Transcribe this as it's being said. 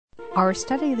Our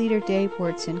study leader Dave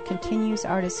Wurtson continues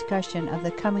our discussion of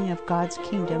the coming of God's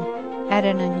kingdom at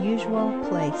an unusual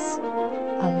place.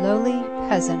 A lowly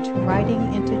peasant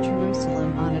riding into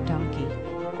Jerusalem on a donkey.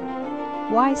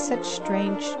 Why such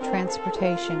strange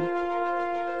transportation?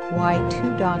 Why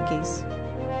two donkeys?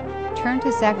 Turn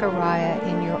to Zechariah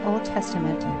in your Old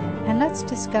Testament and let's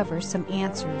discover some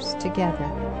answers together.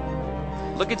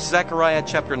 Look at Zechariah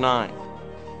chapter 9.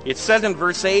 It says in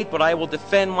verse 8, "But I will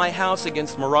defend my house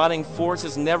against marauding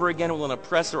forces. Never again will an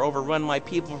oppressor overrun my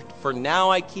people, for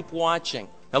now I keep watching."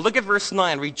 Now look at verse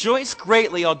 9. "Rejoice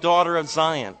greatly, O daughter of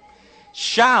Zion.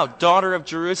 Shout, daughter of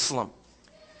Jerusalem.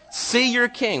 See your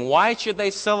king." Why should they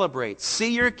celebrate? "See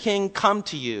your king come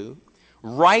to you,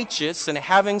 righteous and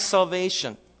having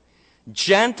salvation,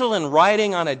 gentle and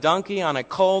riding on a donkey, on a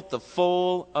colt, the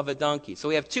foal of a donkey." So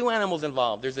we have two animals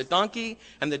involved. There's a donkey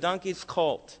and the donkey's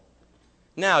colt.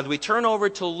 Now, as we turn over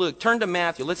to Luke, turn to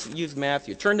Matthew. Let's use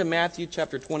Matthew. Turn to Matthew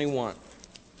chapter 21.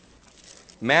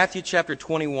 Matthew chapter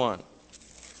 21.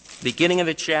 Beginning of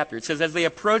the chapter. It says, "As they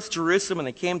approached Jerusalem and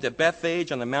they came to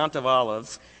Bethphage on the Mount of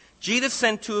Olives, Jesus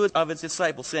sent two of his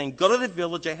disciples, saying, 'Go to the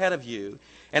village ahead of you,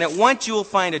 and at once you will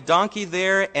find a donkey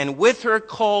there, and with her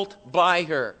colt by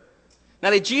her.'" Now,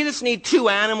 did Jesus need two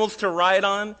animals to ride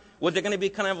on? Was it going to be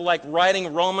kind of like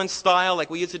riding Roman style, like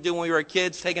we used to do when we were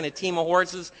kids, taking a team of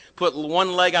horses, put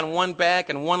one leg on one back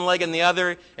and one leg on the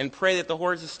other, and pray that the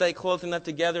horses stay close enough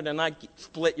together to not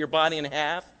split your body in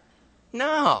half?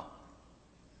 No.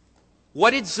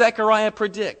 What did Zechariah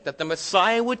predict? That the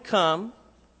Messiah would come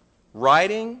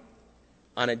riding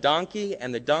on a donkey,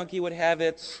 and the donkey would have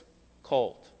its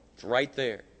colt. It's right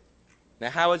there. Now,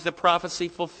 how is the prophecy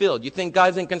fulfilled? You think God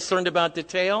isn't concerned about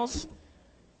details?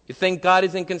 You think God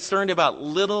isn't concerned about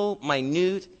little,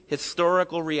 minute,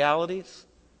 historical realities?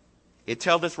 It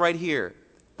tells us right here,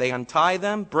 "They untie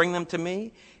them, bring them to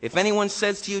me. If anyone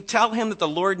says to you, tell him that the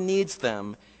Lord needs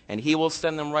them, and he will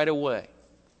send them right away."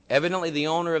 Evidently, the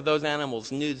owner of those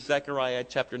animals knew Zechariah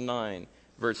chapter 9,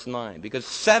 verse 9, because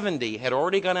 70 had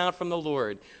already gone out from the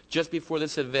Lord just before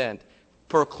this event,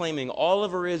 proclaiming all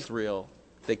over Israel,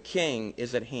 the king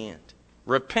is at hand.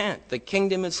 Repent, the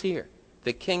kingdom is here.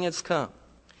 The king has come.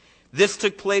 This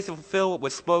took place to fulfill what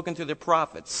was spoken through the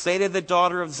prophets. "Say to the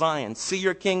daughter of Zion, see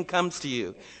your king comes to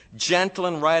you, gentle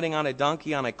and riding on a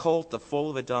donkey, on a colt, the foal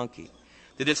of a donkey."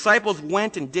 The disciples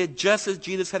went and did just as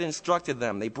Jesus had instructed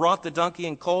them. They brought the donkey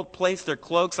and colt, placed their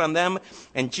cloaks on them,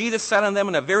 and Jesus sat on them,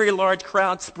 and a very large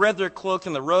crowd spread their cloaks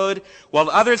on the road, while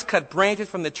others cut branches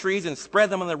from the trees and spread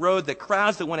them on the road. The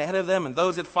crowds that went ahead of them and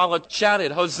those that followed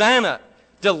shouted, "Hosanna!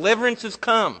 Deliverance has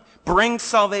come. Bring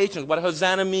salvation." What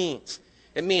Hosanna means.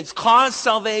 It means cause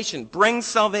salvation, bring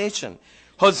salvation.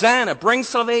 "Hosanna, bring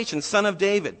salvation, son of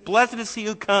David. Blessed is he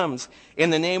who comes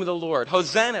in the name of the Lord."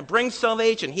 Hosanna, bring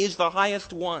salvation. He's the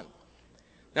highest one.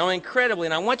 Now, incredibly,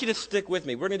 and I want you to stick with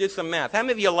me. We're going to do some math. How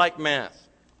many of you like math?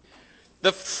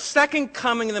 The second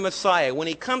coming of the Messiah, when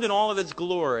he comes in all of his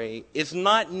glory, is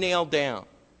not nailed down.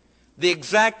 The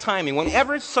exact timing.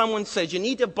 Whenever someone says, you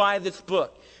need to buy this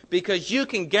book, because you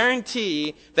can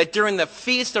guarantee that during the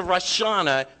feast of Rosh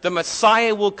Hashanah, the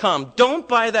Messiah will come. Don't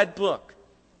buy that book.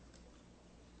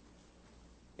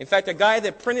 In fact, a guy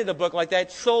that printed a book like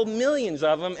that sold millions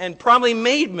of them and probably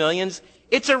made millions.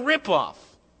 It's a ripoff.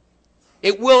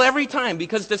 It will every time,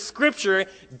 because the Scripture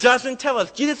doesn't tell us.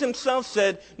 Jesus himself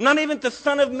said, not even the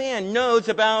Son of Man knows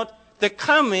about the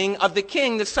coming of the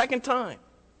King the second time.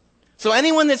 So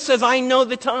anyone that says, I know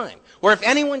the time, or if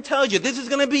anyone tells you this is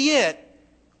going to be it,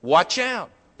 watch out.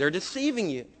 They're deceiving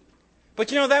you.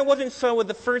 But you know, that wasn't so with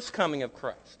the first coming of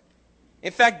Christ.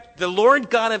 In fact, the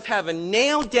Lord God of heaven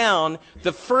nailed down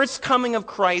the first coming of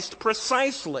Christ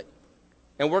precisely.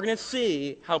 And we're going to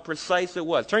see how precise it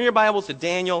was. Turn your Bibles to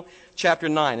Daniel chapter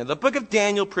 9. And the book of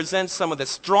Daniel presents some of the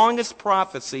strongest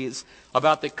prophecies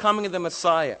about the coming of the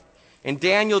Messiah. In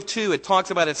Daniel 2, it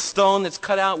talks about a stone that's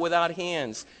cut out without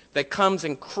hands that comes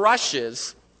and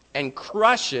crushes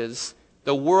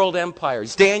the world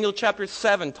empires. Daniel chapter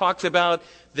 7 talks about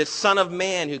the Son of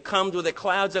Man who comes with the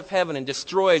clouds of heaven and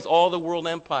destroys all the world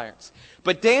empires.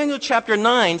 But Daniel chapter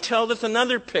 9 tells us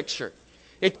another picture.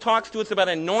 It talks to us about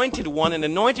an anointed one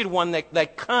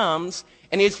that comes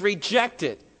and is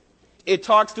rejected. It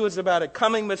talks to us about a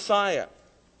coming Messiah.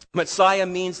 Messiah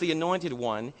means the anointed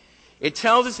one. It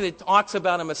tells us that it talks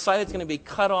about a Messiah that's going to be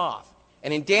cut off.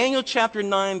 And in Daniel chapter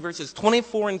 9, verses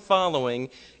 24 and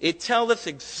following, it tells us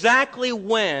exactly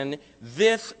when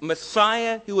this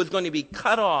Messiah who was going to be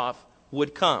cut off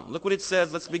would come. Look what it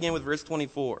says. Let's begin with verse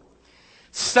 24.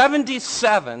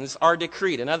 77s are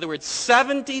decreed. In other words,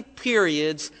 70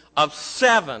 periods of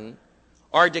 7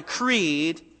 are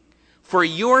decreed for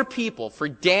your people, for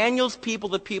Daniel's people,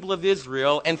 the people of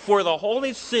Israel, and for the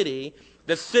holy city,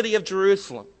 the city of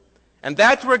Jerusalem. And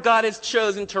that's where God has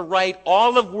chosen to write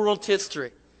all of world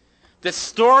history. The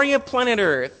story of planet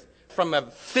Earth, from a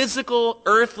physical,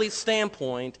 earthly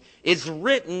standpoint, is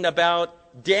written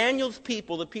about Daniel's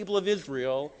people, the people of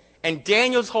Israel, and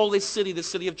Daniel's holy city, the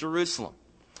city of Jerusalem.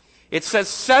 It says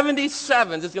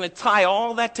 77 is going to tie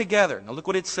all that together. Now look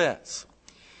what it says.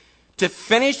 To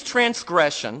finish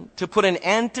transgression, to put an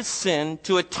end to sin,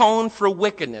 to atone for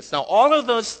wickedness. Now all of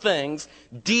those things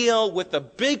deal with the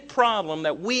big problem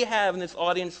that we have in this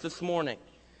audience this morning.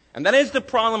 And that is the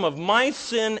problem of my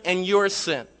sin and your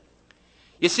sin.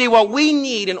 You see, what we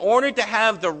need in order to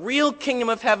have the real kingdom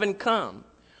of heaven come,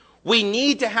 we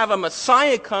need to have a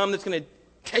Messiah come that's going to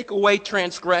take away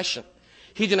transgression.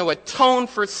 He's going to atone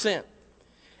for sin.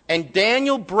 And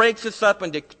Daniel breaks this up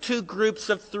into two groups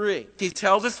of three. He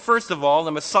tells us, first of all,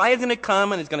 the Messiah is going to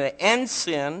come and is going to end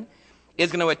sin,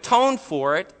 is going to atone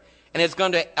for it, and is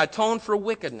going to atone for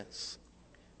wickedness.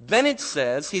 Then it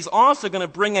says he's also going to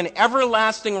bring in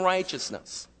everlasting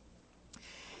righteousness.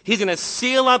 He's going to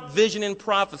seal up vision and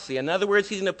prophecy. In other words,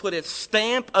 he's going to put his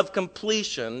stamp of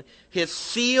completion, his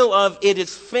seal of it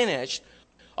is finished,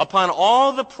 upon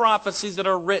all the prophecies that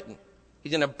are written.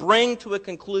 He's going to bring to a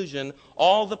conclusion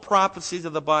all the prophecies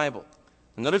of the Bible.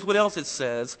 And notice what else it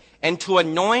says. And to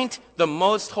anoint the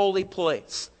most holy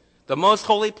place. The most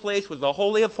holy place was the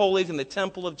Holy of Holies in the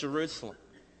Temple of Jerusalem.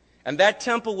 And that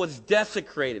temple was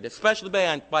desecrated, especially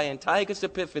by Antiochus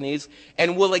Epiphanes,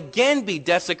 and will again be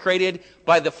desecrated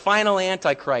by the final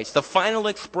Antichrist, the final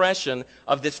expression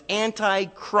of this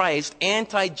Antichrist,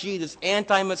 anti-Jesus,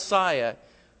 anti-Messiah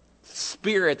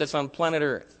spirit that's on planet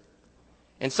Earth.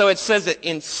 And so it says that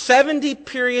in 70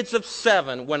 periods of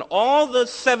 7, when all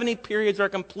those 70 periods are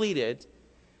completed,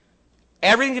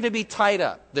 everything's going to be tied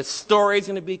up. The story's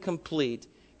going to be complete.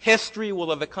 History will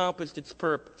have accomplished its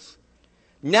purpose.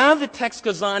 Now the text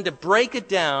goes on to break it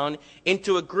down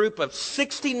into a group of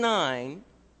 69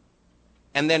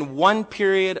 and then one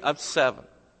period of 7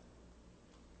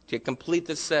 to complete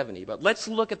the 70. But let's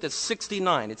look at the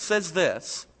 69. It says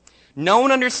this. Know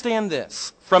and understand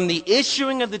this. From the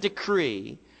issuing of the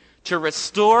decree to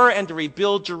restore and to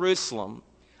rebuild Jerusalem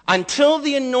until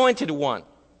the Anointed One,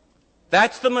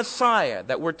 that's the Messiah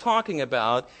that we're talking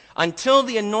about, until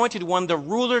the Anointed One, the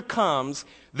ruler, comes,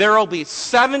 there will be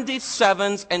 70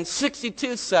 sevens and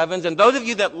 62 sevens. And those of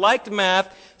you that liked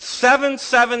math, 7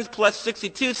 sevens plus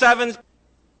 62 sevens,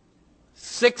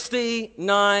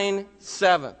 69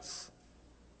 sevens.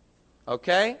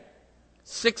 Okay?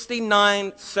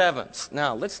 69 sevens.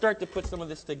 Now, let's start to put some of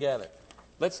this together.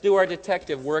 Let's do our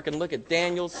detective work and look at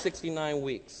Daniel's 69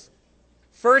 weeks.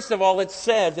 First of all, it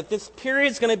says that this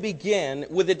period is going to begin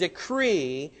with a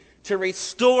decree to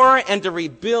restore and to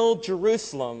rebuild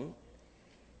Jerusalem.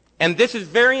 And this is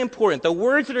very important. The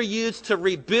words that are used to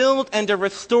rebuild and to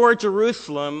restore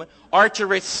Jerusalem are to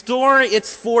restore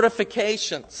its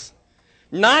fortifications.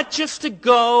 Not just to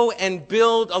go and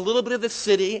build a little bit of the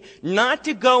city, not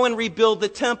to go and rebuild the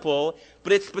temple,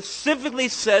 but it specifically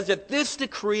says that this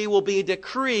decree will be a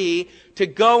decree to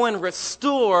go and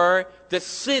restore the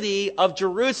city of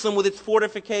Jerusalem with its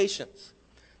fortifications.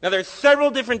 Now there's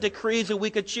several different decrees that we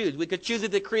could choose. We could choose a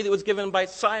decree that was given by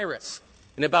Cyrus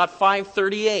in about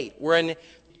 538, when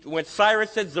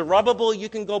Cyrus said, Zerubbabel, you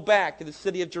can go back to the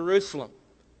city of Jerusalem.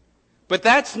 But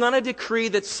that's not a decree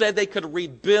that said they could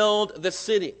rebuild the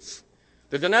cities.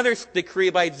 There's another decree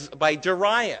by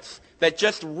Darius that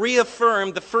just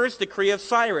reaffirmed the first decree of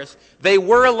Cyrus. They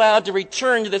were allowed to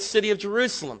return to the city of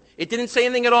Jerusalem. It didn't say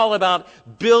anything at all about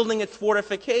building its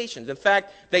fortifications. In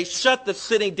fact, they shut the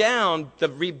city down, the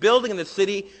rebuilding of the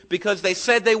city, because they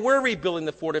said they were rebuilding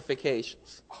the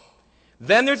fortifications.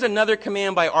 Then there's another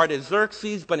command by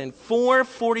Artaxerxes, but in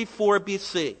 444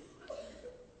 BC.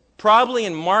 Probably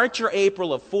in March or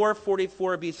April of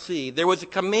 444 BC, there was a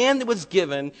command that was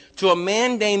given to a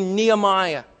man named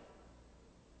Nehemiah.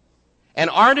 And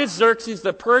Artaxerxes,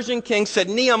 the Persian king, said,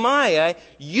 Nehemiah,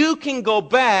 you can go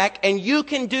back and you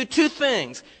can do two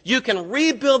things. You can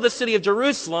rebuild the city of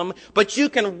Jerusalem, but you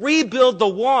can rebuild the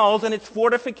walls and its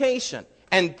fortification.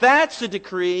 And that's the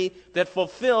decree that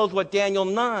fulfills what Daniel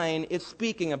 9 is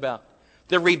speaking about.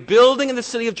 The rebuilding of the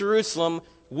city of Jerusalem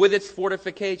with its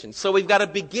fortifications. So we've got a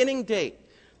beginning date.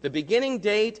 The beginning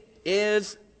date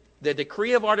is the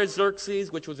decree of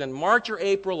Artaxerxes, which was in March or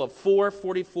April of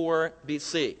 444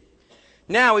 BC.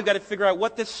 Now we've got to figure out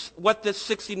what this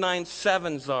 69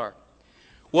 sevens are.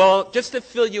 Well, just to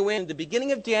fill you in, the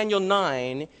beginning of Daniel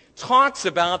 9 talks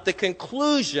about the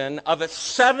conclusion of a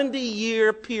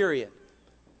 70-year period.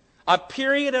 A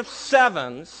period of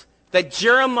sevens that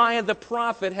Jeremiah the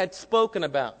prophet had spoken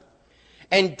about.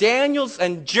 And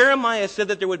Jeremiah said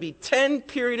that there would be 10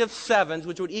 period of sevens,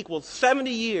 which would equal 70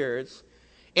 years,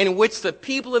 in which the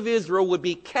people of Israel would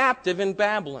be captive in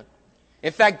Babylon.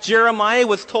 In fact, Jeremiah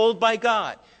was told by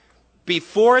God,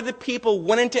 before the people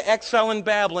went into exile in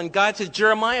Babylon, God says,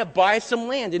 Jeremiah, buy some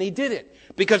land. And he did it,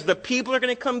 because the people are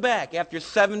going to come back after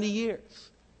 70 years.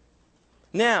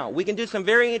 Now, we can do some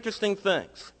very interesting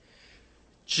things.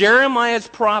 Jeremiah's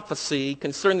prophecy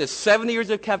concerning the 70 years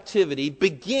of captivity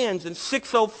begins in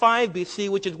 605 BC,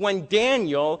 which is when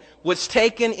Daniel was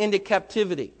taken into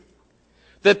captivity.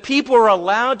 The people were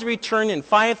allowed to return in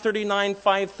 539,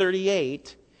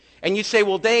 538. And you say,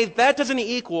 well, Dave, that doesn't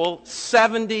equal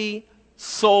 70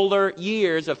 solar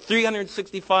years of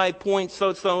 365 point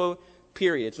so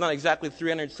period. It's not exactly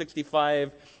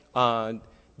 365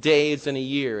 days in a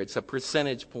year. It's a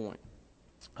percentage point.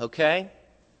 Okay?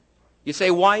 You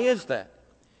say, why is that?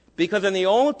 Because in the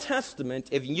Old Testament,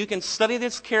 if you can study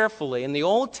this carefully, in the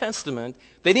Old Testament,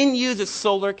 they didn't use a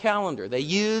solar calendar. They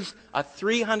used a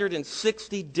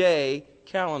 360-day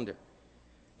calendar.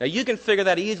 Now, you can figure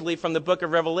that easily from the book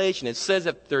of Revelation. It says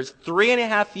that there's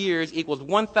 3.5 years equals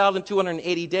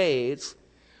 1,280 days,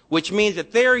 which means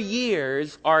that their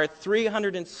years are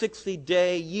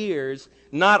 360-day years,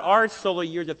 not our solar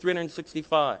years of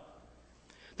 365.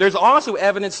 There's also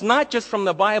evidence, not just from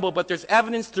the Bible, but there's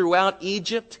evidence throughout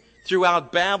Egypt,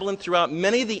 throughout Babylon, throughout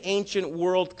many of the ancient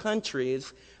world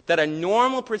countries, that a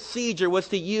normal procedure was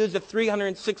to use a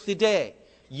 360-day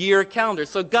year calendar.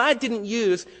 So God didn't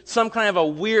use some kind of a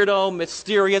weirdo,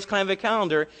 mysterious kind of a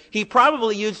calendar. He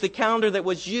probably used the calendar that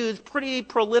was used pretty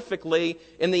prolifically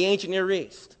in the ancient Near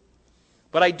East.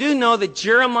 But I do know that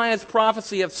Jeremiah's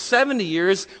prophecy of 70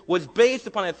 years was based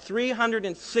upon a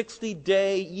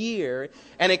 360-day year,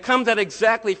 and it comes out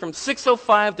exactly from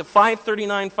 605 to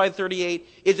 539, 538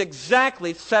 is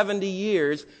exactly 70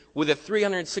 years with a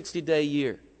 360-day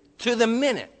year. To the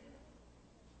minute.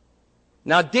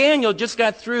 Now, Daniel just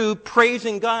got through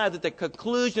praising God that the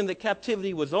conclusion of the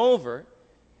captivity was over,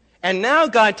 and now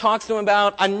God talks to him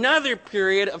about another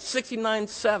period of 69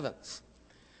 sevens.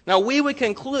 Now, we would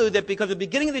conclude that because the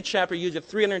beginning of the chapter used a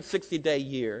 360-day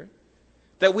year,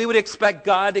 that we would expect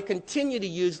God to continue to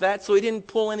use that so he didn't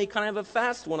pull any kind of a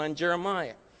fast one on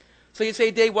Jeremiah. So you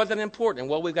say, Dave, wasn't important?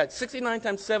 Well, we've got 69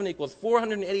 times 7 equals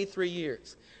 483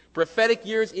 years. Prophetic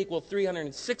years equal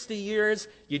 360 years.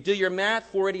 You do your math,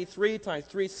 483 times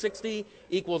 360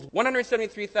 equals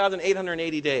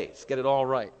 173,880 days. Get it all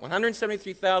right.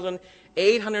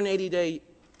 173,880 day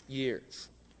years.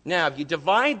 Now, if you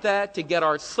divide that to get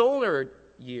our solar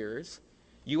years,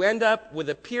 you end up with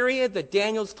a period that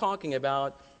Daniel's talking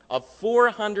about of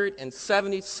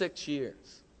 476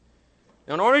 years.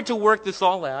 Now, in order to work this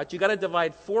all out, you've got to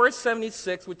divide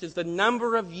 476, which is the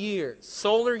number of years,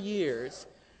 solar years,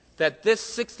 that this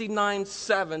 69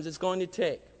 sevens is going to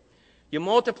take. You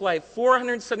multiply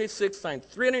 476 times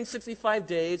 365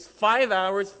 days, 5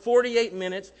 hours, 48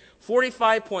 minutes,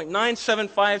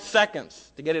 45.975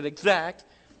 seconds, to get it exact,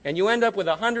 and you end up with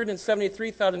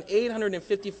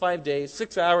 173,855 days,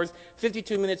 6 hours,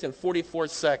 52 minutes, and 44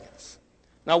 seconds.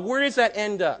 Now, where does that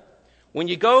end up? When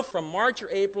you go from March or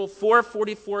April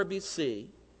 444 BC,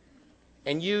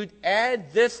 and you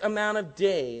add this amount of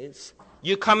days,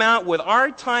 you come out with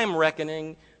our time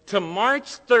reckoning to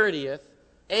March 30th,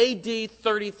 AD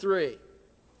 33.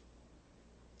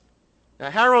 Now,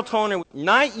 Harold Toner,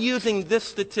 not using this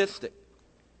statistic,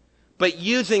 but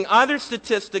using other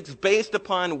statistics based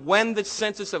upon when the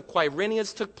census of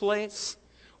Quirinius took place,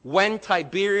 when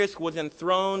Tiberius was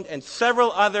enthroned, and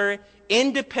several other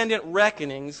independent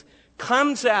reckonings,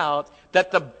 comes out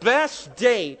that the best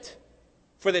date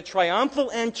for the triumphal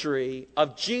entry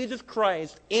of Jesus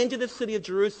Christ into the city of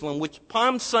Jerusalem, which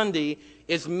Palm Sunday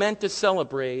is meant to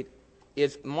celebrate,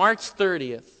 is March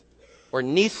 30th, or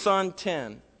Nisan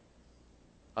 10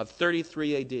 of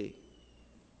 33 AD.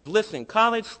 Listen,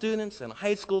 college students and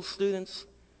high school students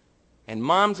and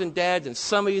moms and dads and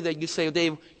some of you that you say,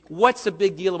 Dave, what's the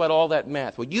big deal about all that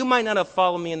math? Well, you might not have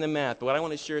followed me in the math, but I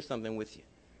want to share something with you.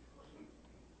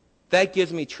 That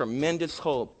gives me tremendous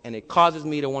hope, and it causes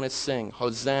me to want to sing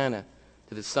Hosanna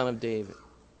to the Son of David.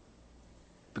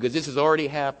 Because this has already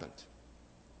happened.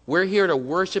 We're here to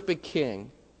worship a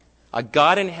king, a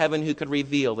God in heaven who could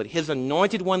reveal that his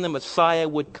anointed one, the Messiah,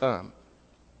 would come.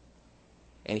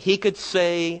 And he could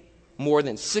say more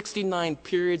than 69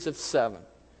 periods of 7,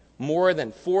 more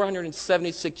than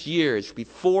 476 years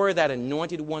before that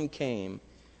anointed one came,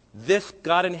 this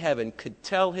God in heaven could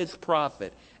tell his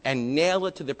prophet and nail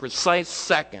it to the precise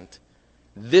second,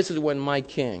 this is when my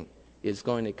king is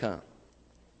going to come.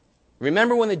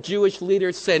 Remember when the Jewish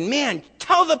leaders said, man,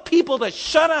 tell the people to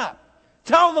shut up.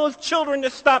 Tell those children to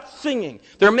stop singing.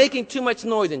 They're making too much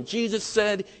noise. And Jesus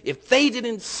said, if they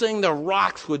didn't sing, the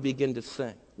rocks would begin to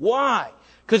sing. Why?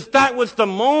 Because that was the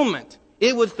moment.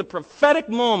 It was the prophetic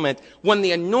moment when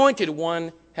the anointed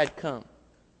one had come.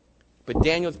 But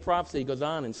Daniel's prophecy goes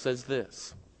on and says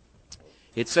this.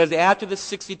 It says after the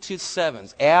 62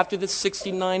 sevens, after the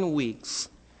 69 weeks,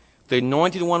 the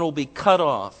anointed one will be cut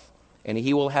off and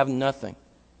he will have nothing.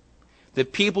 The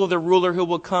people of the ruler who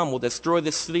will come will destroy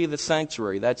the city of the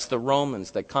sanctuary. That's the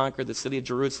Romans that conquered the city of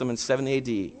Jerusalem in 7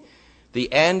 A.D.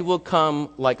 The end will come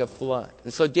like a flood.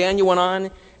 And so Daniel went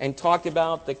on and talked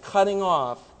about the cutting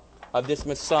off of this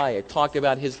Messiah, talked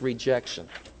about his rejection.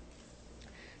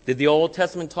 Did the Old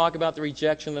Testament talk about the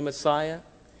rejection of the Messiah?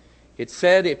 It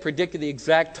said it predicted the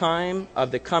exact time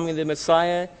of the coming of the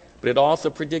Messiah, but it also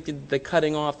predicted the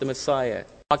cutting off the Messiah.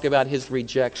 Talked about his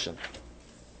rejection.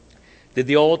 Did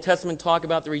the Old Testament talk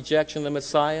about the rejection of the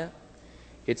Messiah?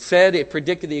 It said it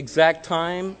predicted the exact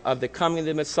time of the coming of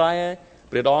the Messiah,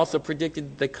 but it also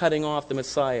predicted the cutting off the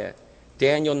Messiah.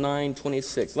 Daniel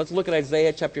 9:26. Let's look at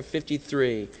Isaiah chapter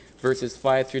 53, verses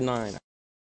 5 through 9.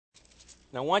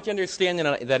 Now I want you to understand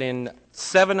that in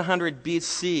 700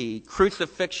 BC,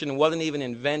 crucifixion wasn't even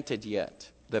invented yet.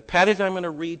 The passages I'm going to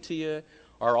read to you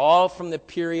are all from the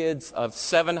periods of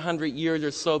 700 years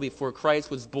or so before Christ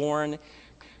was born.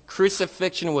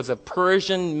 Crucifixion was a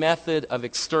Persian method of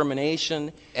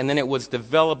extermination, and then it was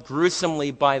developed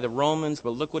gruesomely by the Romans.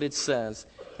 But look what it says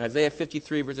in Isaiah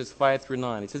 53, verses 5 through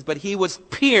 9. It says, but he was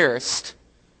pierced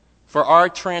for our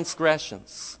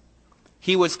transgressions.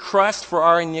 He was crushed for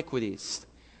our iniquities.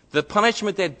 The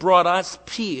punishment that brought us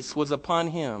peace was upon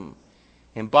him,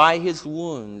 and by his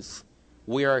wounds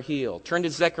we are healed. Turn to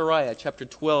Zechariah chapter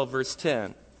 12, verse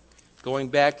 10. Going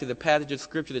back to the passage of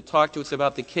Scripture that talked to us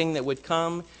about the king that would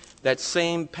come, that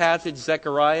same passage,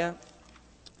 Zechariah,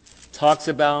 talks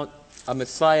about a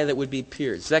Messiah that would be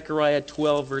pierced. Zechariah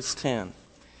 12, verse 10.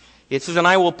 It says, and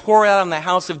I will pour out on the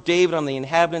house of David, on the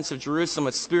inhabitants of Jerusalem,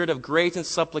 a spirit of grace and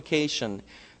supplication.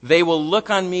 They will look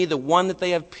on me, the one that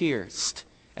they have pierced,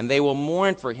 and they will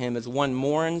mourn for him as one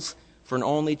mourns for an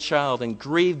only child, and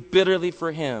grieve bitterly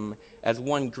for him as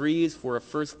one grieves for a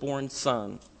firstborn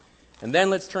son. And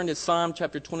then let's turn to Psalm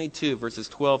chapter 22, verses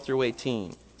 12 through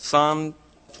 18. Psalm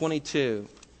 22,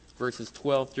 verses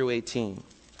 12 through 18.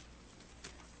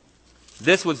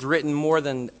 This was written more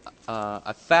than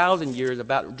 1,000 years,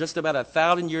 just about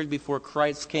 1,000 years before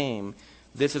Christ came.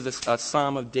 This is a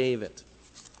Psalm of David.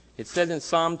 It says in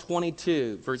Psalm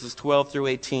 22, verses 12 through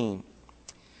 18,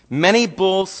 many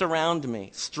bulls surround me,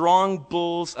 strong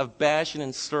bulls of Bashan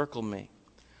encircle me.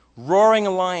 Roaring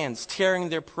lions tearing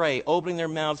their prey, opening their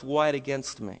mouths wide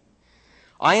against me.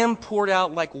 I am poured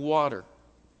out like water,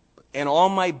 and all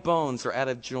my bones are out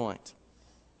of joint.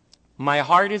 My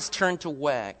heart is turned to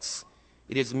wax.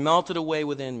 It is melted away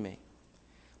within me.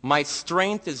 My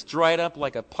strength is dried up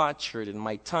like a potsherd, and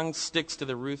my tongue sticks to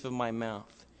the roof of my mouth.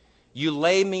 You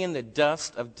lay me in the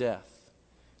dust of death.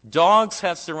 Dogs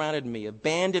have surrounded me. A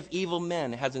band of evil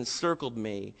men has encircled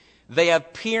me. They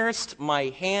have pierced my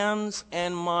hands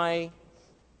and my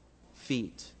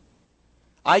feet.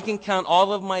 I can count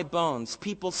all of my bones.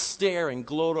 People stare and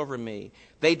gloat over me.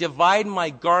 They divide my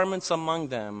garments among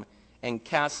them and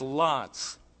cast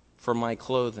lots for my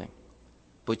clothing.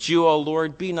 But you, O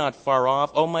Lord, be not far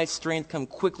off. O my strength, come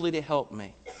quickly to help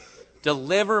me.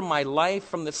 Deliver my life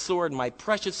from the sword, my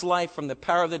precious life from the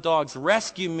power of the dogs.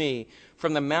 Rescue me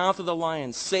from the mouth of the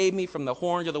lion. Save me from the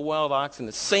horns of the wild oxen.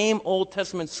 The same Old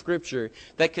Testament scripture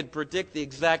that could predict the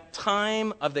exact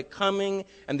time of the coming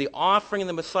and the offering of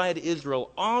the Messiah to Israel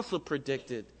also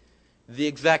predicted the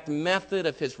exact method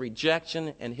of his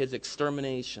rejection and his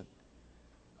extermination.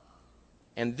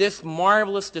 And this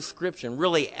marvelous description,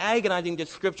 really agonizing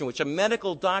description, which a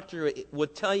medical doctor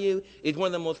would tell you is one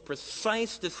of the most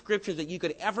precise descriptions that you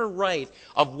could ever write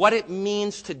of what it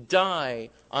means to die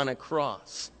on a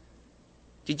cross.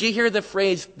 Did you hear the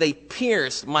phrase, they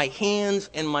pierced my hands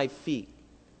and my feet?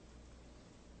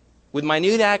 With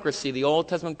minute accuracy, the Old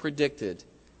Testament predicted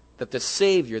that the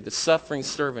Savior, the suffering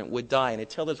servant, would die. And it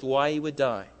tells us why he would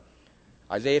die.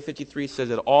 Isaiah 53 says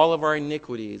that all of our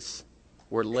iniquities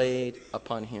were laid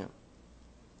upon him.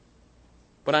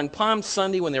 But on Palm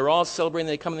Sunday, when they were all celebrating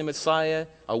the coming of the Messiah,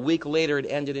 a week later it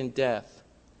ended in death.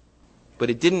 But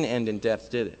it didn't end in death,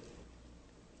 did it?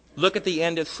 Look at the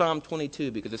end of Psalm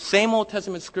 22, because the same Old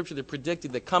Testament scripture that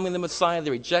predicted the coming of the Messiah,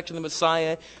 the rejection of the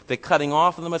Messiah, the cutting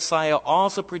off of the Messiah,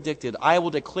 also predicted, I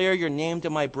will declare your name to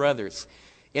my brothers.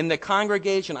 In the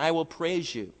congregation I will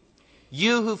praise you.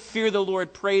 You who fear the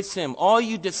Lord, praise him. All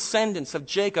you descendants of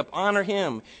Jacob, honor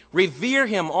him. Revere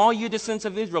him, all you descendants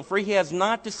of Israel, for he has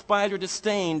not despised or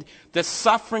disdained the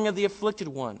suffering of the afflicted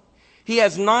one. He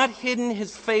has not hidden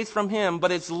his face from him,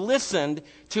 but has listened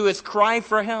to his cry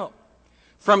for help.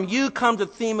 From you comes the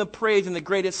theme of praise in the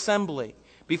great assembly.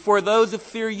 Before those who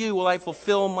fear you will I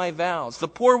fulfill my vows. The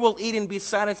poor will eat and be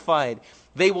satisfied.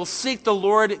 They will seek the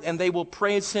Lord and they will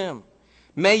praise him.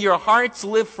 May your hearts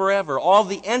live forever. All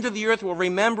the ends of the earth will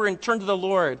remember and turn to the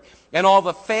Lord, and all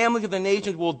the families of the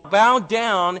nations will bow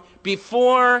down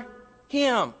before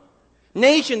him.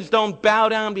 Nations don't bow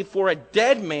down before a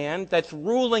dead man that's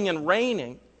ruling and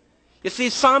reigning. You see,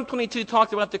 Psalm 22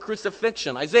 talks about the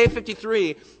crucifixion. Isaiah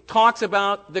 53 talks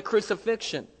about the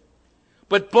crucifixion.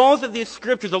 But both of these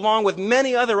scriptures, along with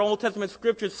many other Old Testament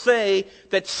scriptures, say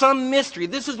that some mystery,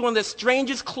 this is one of the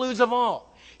strangest clues of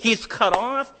all. He's cut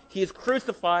off, he is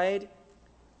crucified,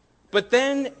 but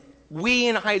then we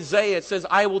in Isaiah, it says,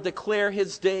 I will declare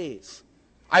his days.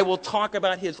 I will talk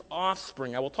about his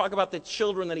offspring. I will talk about the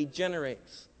children that he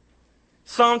generates.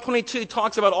 Psalm 22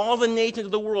 talks about all the nations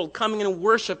of the world coming and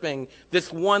worshiping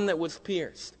this one that was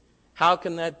pierced. How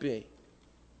can that be?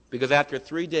 Because after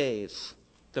 3 days,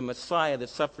 the Messiah, the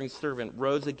suffering servant,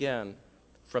 rose again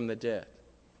from the dead.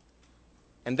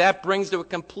 And that brings to a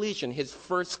completion his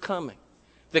first coming.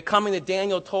 The coming that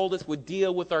Daniel told us would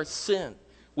deal with our sin,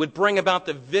 would bring about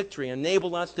the victory,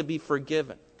 enable us to be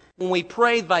forgiven. When we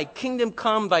pray, thy kingdom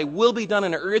come, thy will be done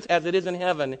on earth as it is in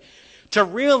heaven, to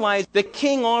realize the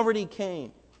king already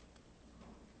came.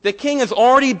 The king has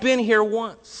already been here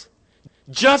once.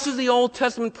 Just as the Old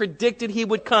Testament predicted he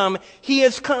would come, he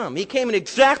has come. He came at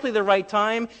exactly the right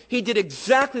time. He did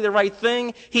exactly the right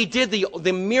thing. He did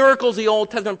the miracles the Old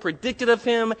Testament predicted of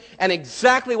him, and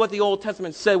exactly what the Old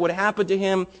Testament said would happen to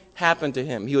him, happened to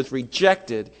him. He was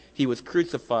rejected. He was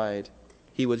crucified.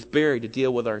 He was buried to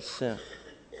deal with our sin.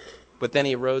 But then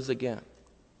he rose again.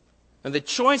 And the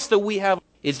choice that we have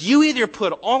is you either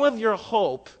put all of your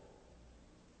hope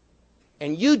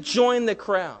and you join the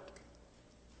crowd,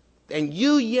 and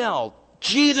you yell,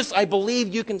 Jesus, I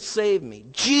believe you can save me.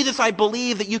 Jesus, I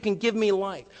believe that you can give me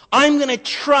life. I'm going to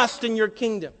trust in your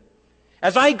kingdom.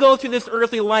 As I go through this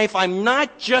earthly life, I'm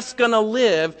not just going to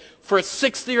live for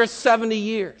 60 or 70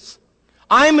 years.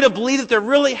 I'm going to believe that there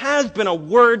really has been a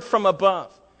word from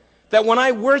above. That when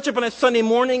I worship on a Sunday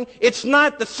morning, it's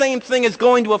not the same thing as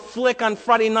going to a flick on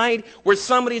Friday night where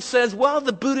somebody says, well,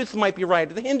 the Buddhists might be right,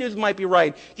 the Hindus might be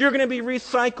right. You're going to be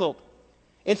recycled.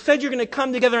 Instead, you're going to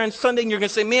come together on Sunday and you're going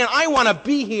to say, man, I want to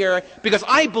be here because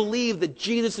I believe that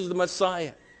Jesus is the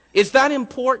Messiah. Is that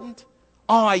important?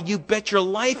 Oh, you bet your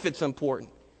life it's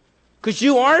important. Because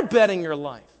you are betting your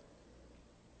life.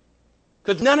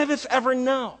 Because none of us ever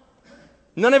know.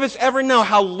 None of us ever know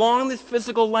how long this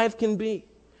physical life can be.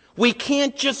 We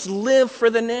can't just live for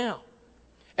the now.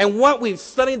 And what we've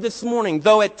studied this morning,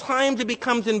 though at times it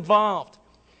becomes involved,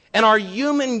 and our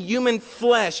human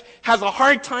flesh has a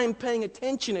hard time paying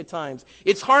attention at times.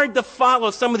 It's hard to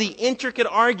follow some of the intricate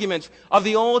arguments of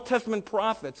the Old Testament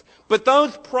prophets. But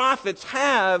those prophets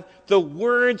have the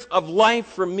words of life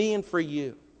for me and for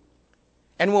you.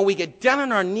 And when we get down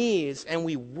on our knees and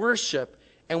we worship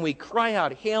and we cry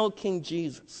out, Hail King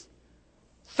Jesus,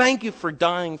 thank you for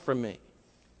dying for me.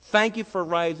 Thank you for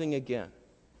rising again.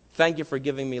 Thank you for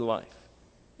giving me life.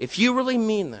 If you really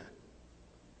mean that,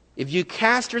 if you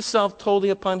cast yourself totally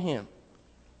upon him,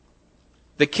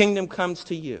 the kingdom comes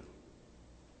to you.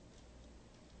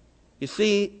 You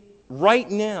see, right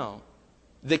now,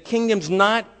 the kingdom's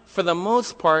not, for the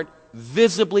most part,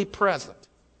 visibly present.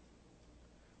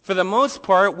 For the most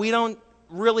part, we don't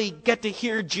really get to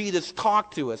hear Jesus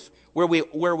talk to us,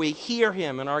 where we hear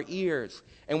him in our ears,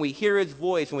 and we hear his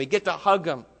voice, and we get to hug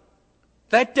him.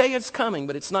 That day is coming,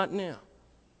 but it's not now.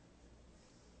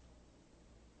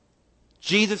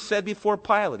 Jesus said before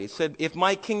Pilate, he said, if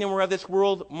my kingdom were of this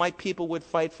world, my people would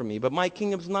fight for me. But my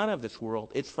kingdom's not of this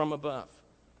world. It's from above.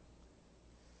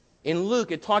 In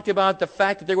Luke, it talked about the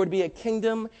fact that there would be a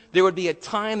kingdom, there would be a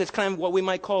time that's kind of what we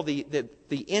might call the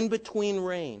in-between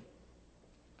reign.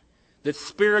 The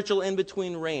spiritual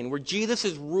in-between reign, where Jesus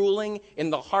is ruling in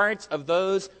the hearts of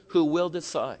those who will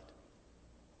decide.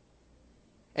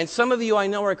 And some of you I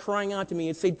know are crying out to me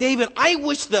and say, David, I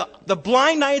wish the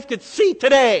blind eyes could see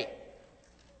today.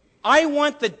 I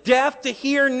want the deaf to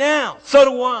hear now. So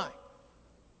do I.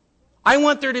 I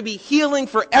want there to be healing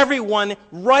for everyone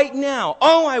right now.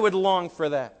 Oh, I would long for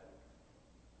that.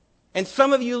 And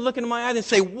some of you look into my eyes and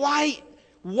say,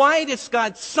 why does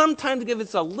God sometimes give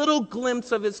us a little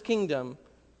glimpse of his kingdom,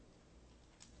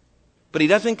 but he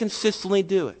doesn't consistently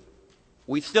do it?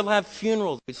 We still have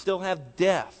funerals. We still have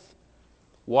death.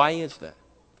 Why is that?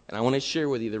 And I want to share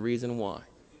with you the reason why.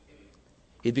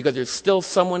 It's because there's still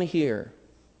someone here.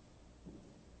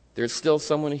 There's still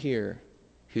someone here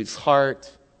whose heart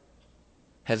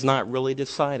has not really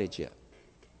decided yet.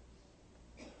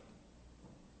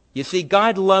 You see,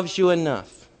 God loves you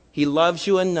enough. He loves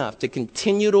you enough to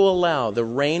continue to allow the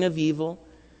reign of evil,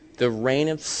 the reign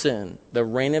of sin, the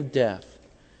reign of death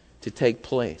to take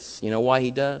place. You know why he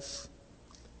does?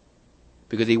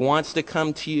 Because he wants to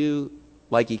come to you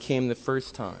like he came the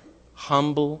first time.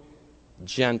 Humble,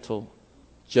 gentle,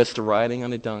 just riding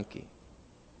on a donkey.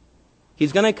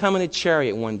 He's going to come in a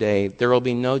chariot one day. There will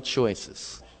be no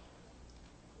choices.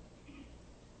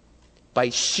 By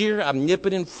sheer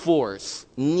omnipotent force,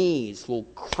 knees will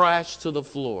crash to the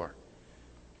floor.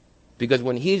 Because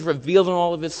when he's revealed in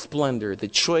all of his splendor, the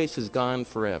choice is gone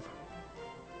forever.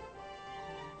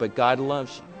 But God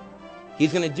loves you.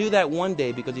 He's going to do that one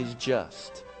day because he's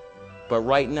just. But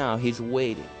right now, he's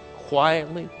waiting,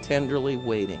 quietly, tenderly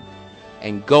waiting.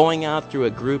 And going out through a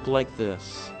group like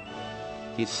this,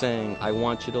 he's saying, I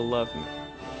want you to love me.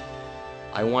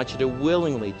 I want you to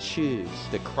willingly choose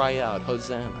to cry out,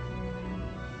 Hosanna.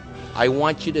 I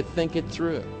want you to think it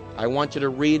through. I want you to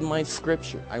read my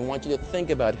scripture. I want you to think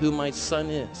about who my son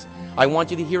is. I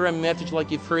want you to hear a message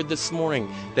like you've heard this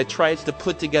morning that tries to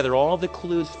put together all the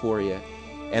clues for you.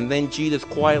 And then Jesus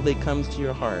quietly comes to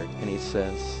your heart and he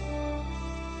says,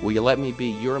 will you let me be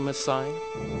your Messiah?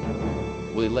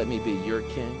 Will you let me be your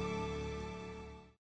king?